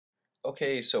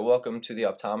Okay, so welcome to the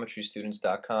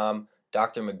optometrystudents.com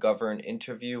Dr. McGovern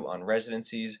interview on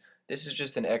residencies. This is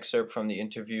just an excerpt from the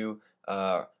interview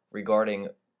regarding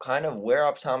kind of where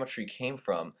optometry came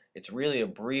from. It's really a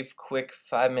brief, quick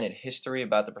 5-minute history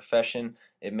about the profession.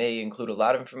 It may include a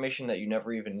lot of information that you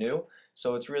never even knew,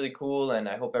 so it's really cool and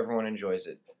I hope everyone enjoys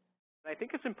it. I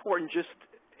think it's important just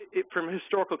from a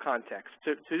historical context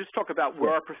to just talk about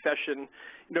where our profession,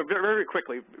 very, very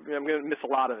quickly. I'm going to miss a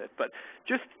lot of it, but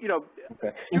just,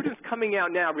 Okay. students coming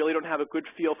out now really don't have a good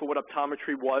feel for what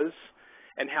optometry was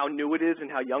and how new it is and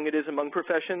how young it is among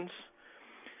professions.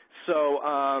 So,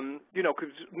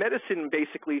 because medicine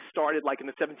basically started like in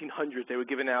the 1700s. They were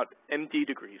giving out MD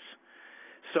degrees.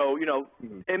 So,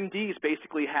 MDs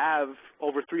basically have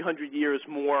over 300 years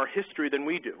more history than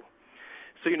we do.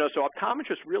 So, so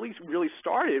optometrists really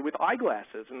started with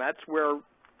eyeglasses, and that's where,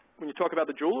 when you talk about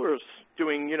the jewelers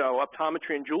doing,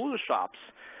 optometry in jeweler shops,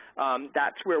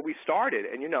 that's where we started.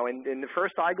 And, and the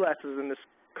first eyeglasses in this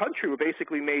country were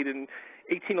basically made in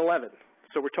 1811.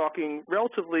 So we're talking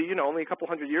relatively, only a couple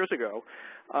hundred years ago.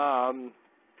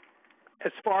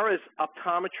 As far as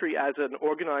optometry as an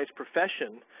organized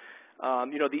profession,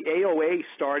 the AOA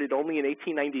started only in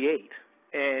 1898.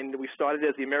 And we started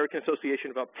as the American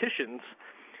Association of Opticians,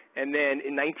 and then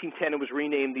in 1910 it was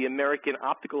renamed the American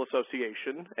Optical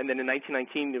Association, and then in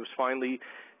 1919 it was finally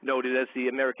noted as the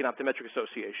American Optometric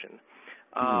Association.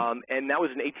 And that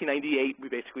was in 1898 we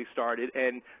basically started,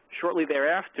 and shortly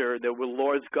thereafter there were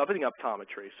laws governing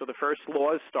optometry. So the first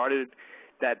laws started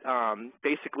that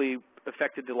basically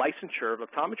affected the licensure of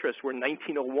optometrists were in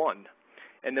 1901.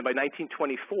 And then by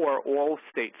 1924, all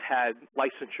states had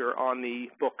licensure on the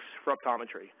books for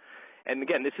optometry. And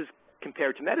again, this is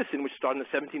compared to medicine, which started in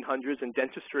the 1700s, and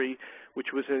dentistry,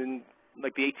 which was in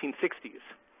like the 1860s.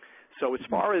 So as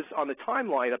far as on the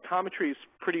timeline, optometry is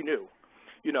pretty new.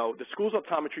 The schools of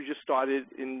optometry just started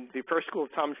in the first school of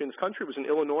optometry in this country was in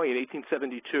Illinois in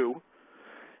 1872,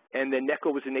 and then NECO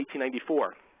was in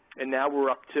 1894. And now we're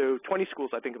up to 20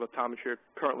 schools, I think, of optometry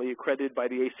currently accredited by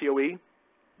the ACOE.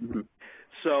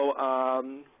 So,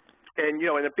 and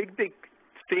a big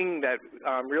thing that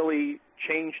really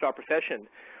changed our profession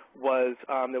was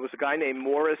there was a guy named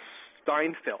Morris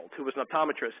Steinfeld who was an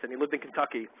optometrist, and he lived in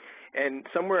Kentucky. And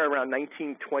somewhere around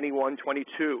 1921,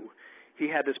 22, he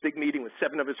had this big meeting with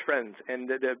 7 of his friends, and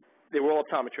they were all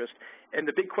optometrists. And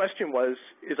the big question was,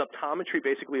 is optometry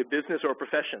basically a business or a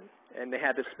profession? And they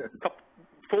had this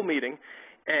full meeting,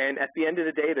 and at the end of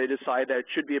the day, they decided that it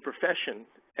should be a profession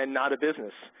and not a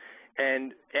business.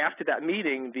 And after that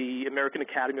meeting, the American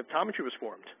Academy of Optometry was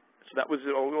formed. So that was,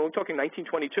 we're talking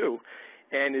 1922.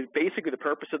 And basically the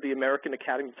purpose of the American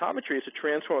Academy of Optometry is to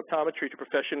transform optometry to a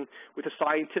profession with a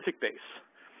scientific base.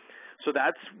 So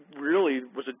that's really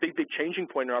was a big changing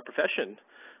point in our profession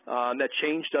that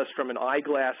changed us from an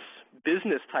eyeglass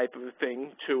business type of a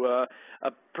thing to a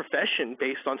profession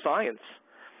based on science.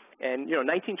 And,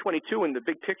 1922 in the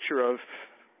big picture of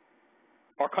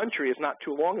our country is not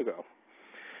too long ago.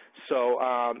 So,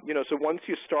 so once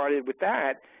you started with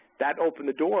that, that opened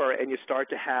the door, and you start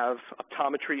to have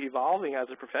optometry evolving as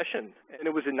a profession. And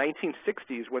it was in the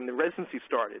 1960s when the residency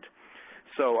started.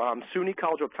 So SUNY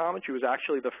College of Optometry was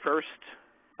actually the first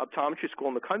optometry school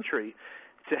in the country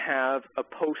to have a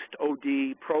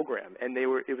post-OD program. And it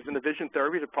was in the vision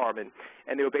therapy department,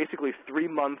 and they were basically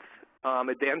 3-month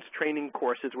advanced training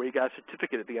courses where you got a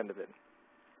certificate at the end of it.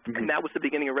 And that was the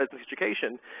beginning of residency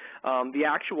education. The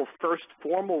actual first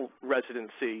formal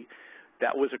residency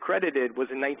that was accredited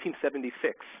was in 1976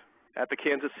 at the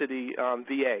Kansas City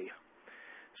VA.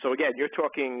 So again, you're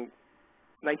talking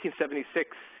 1976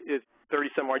 is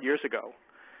 30-some-odd years ago.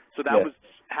 So that was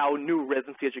how new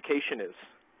residency education is.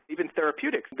 Even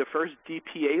therapeutics, the first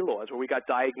DPA laws where we got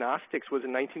diagnostics was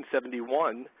in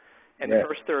 1971, and the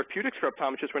first therapeutics for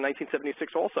optometrists were in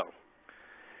 1976 also.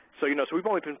 So, so we've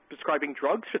only been prescribing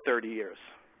drugs for 30 years.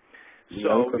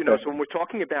 So, so when we're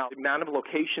talking about the amount of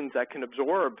locations that can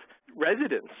absorb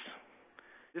residents,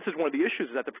 this is one of the issues,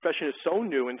 is that the profession is so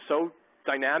new and so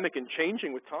dynamic and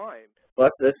changing with time.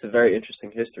 Well, that's a very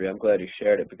interesting history. I'm glad you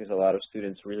shared it because a lot of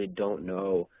students really don't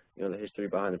know, the history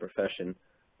behind the profession.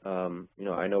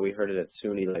 I know we heard it at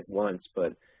SUNY like once,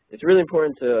 but it's really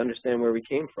important to understand where we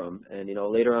came from. And,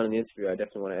 later on in the interview, I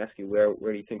definitely want to ask you where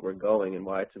do you think we're going and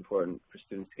why it's important for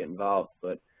students to get involved.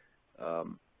 But,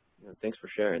 thanks for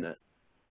sharing that.